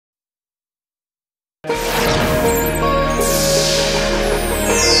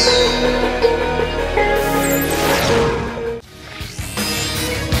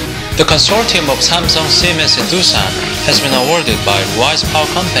The consortium of Samsung, Siemens and Doosan has been awarded by Wise Power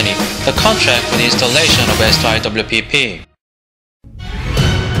Company the contract for the installation of SIWPP.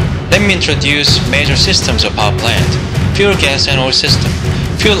 Let me introduce major systems of power plant. Fuel gas and oil system.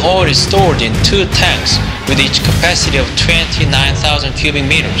 Fuel oil is stored in 2 tanks with each capacity of 29,000 cubic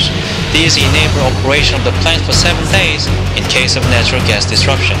meters. These enable operation of the plant for 7 days in case of natural gas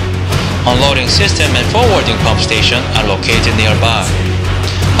disruption. Unloading system and forwarding pump station are located nearby.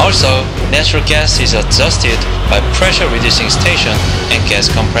 Also, natural gas is adjusted by pressure reducing station and gas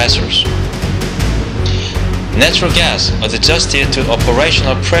compressors. Natural gas, adjusted to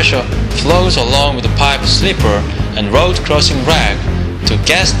operational pressure, flows along with the pipe slipper and road crossing rack to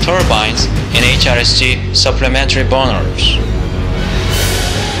gas turbines and HRSG supplementary burners.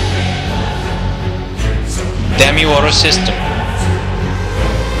 Demi-water system.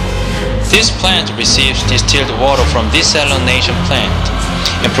 This plant receives distilled water from desalination plant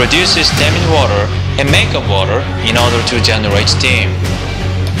and produces demi-water and makeup water in order to generate steam.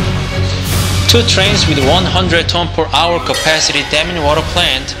 2 trains with 100 ton per hour capacity demi-water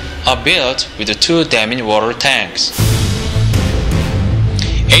plant are built with the 2 demi-water tanks.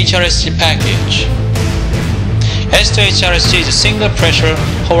 HRSG package. S2HRSG is a single pressure,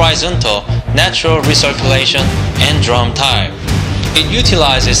 horizontal, natural recirculation and drum type. It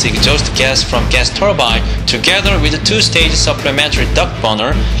utilizes exhaust gas from gas turbine together with a 2-stage supplementary duct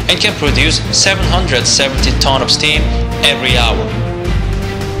burner and can produce 770 tons of steam every hour.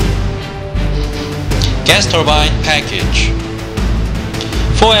 Gas turbine package.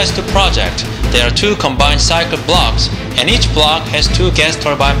 For S2 project, there are 2 combined cycle blocks and each block has 2 gas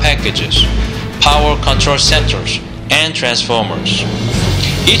turbine packages, power control centers, and transformers.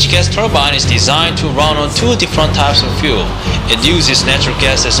 Each gas turbine is designed to run on 2 different types of fuel. It uses natural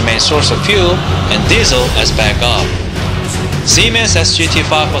gas as the main source of fuel and diesel as backup. Siemens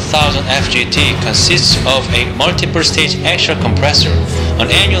SGT-5000 FGT consists of a multiple-stage axial compressor, an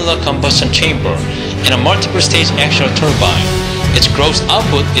annular combustion chamber, and a multiple-stage axial turbine. Its gross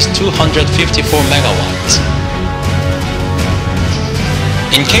output is 254 megawatts.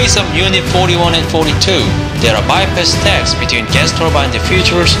 In case of Unit 41 and 42, there are bypass stacks between gas turbine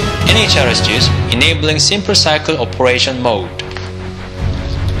diffusers and HRSGs, enabling simple cycle operation mode.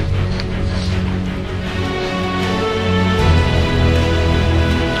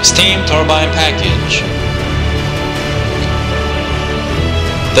 Steam turbine package.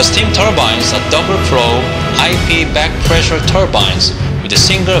 The steam turbines are double flow IP back pressure turbines with a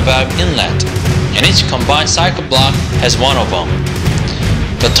single valve inlet, and each combined cycle block has 1 of them.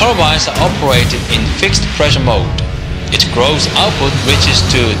 The turbines are operated in fixed pressure mode. Its gross output reaches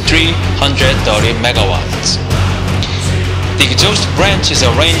to 330 megawatts. The exhaust branch is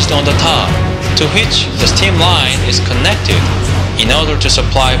arranged on the top, to which the steam line is connected in order to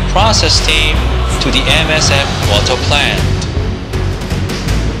supply process steam to the MSF water plant.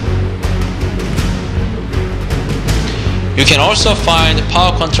 You can also find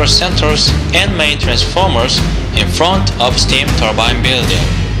power control centers and main transformers in front of steam turbine building.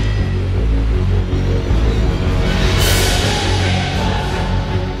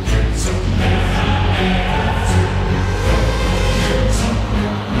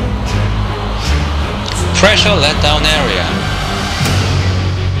 Pressure letdown area.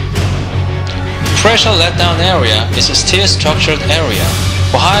 Pressure letdown area is a steel structured area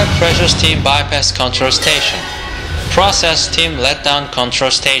for high pressure steam bypass control station, process steam letdown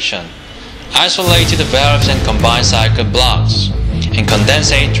control station, isolated valves and combined cycle blocks, and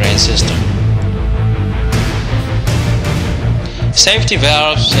condensate drain system. Safety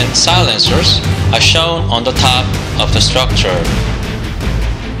valves and silencers are shown on the top of the structure.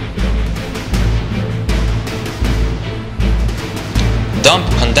 Dump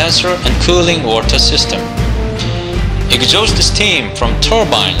condenser and cooling water system. Exhaust steam from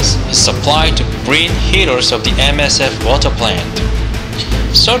turbines is supplied to green heaters of the MSF water plant.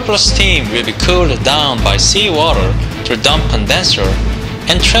 Surplus steam will be cooled down by seawater through dump condenser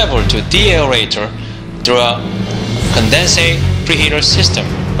and travel to deaerator through a condensate preheater system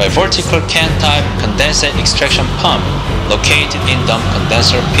by vertical can-type condensate extraction pump located in dump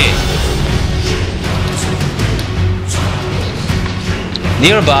condenser pit.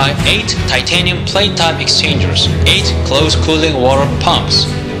 Nearby, 8 titanium plate-type exchangers, 8 closed cooling water pumps,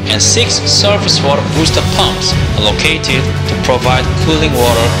 and 6 surface water booster pumps are located to provide cooling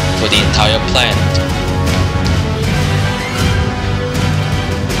water for the entire plant.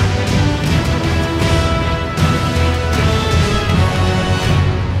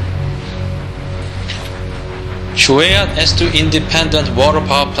 UEA S2 independent water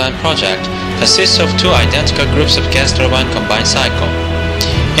power plant project consists of 2 identical groups of gas turbine combined cycle.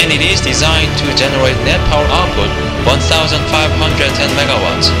 and it is designed to generate net power output 1,510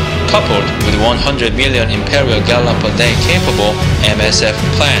 megawatts, coupled with 100 million imperial gallon per day capable MSF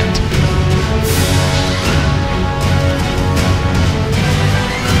plant.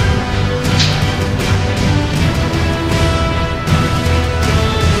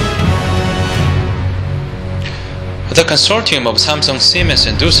 The consortium of Samsung, Siemens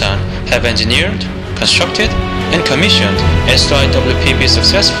and Doosan have engineered, constructed and commissioned SOIWPP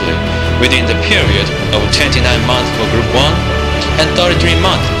successfully within the period of 29 months for Group 1 and 33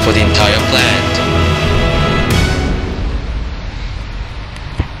 months for the entire plant.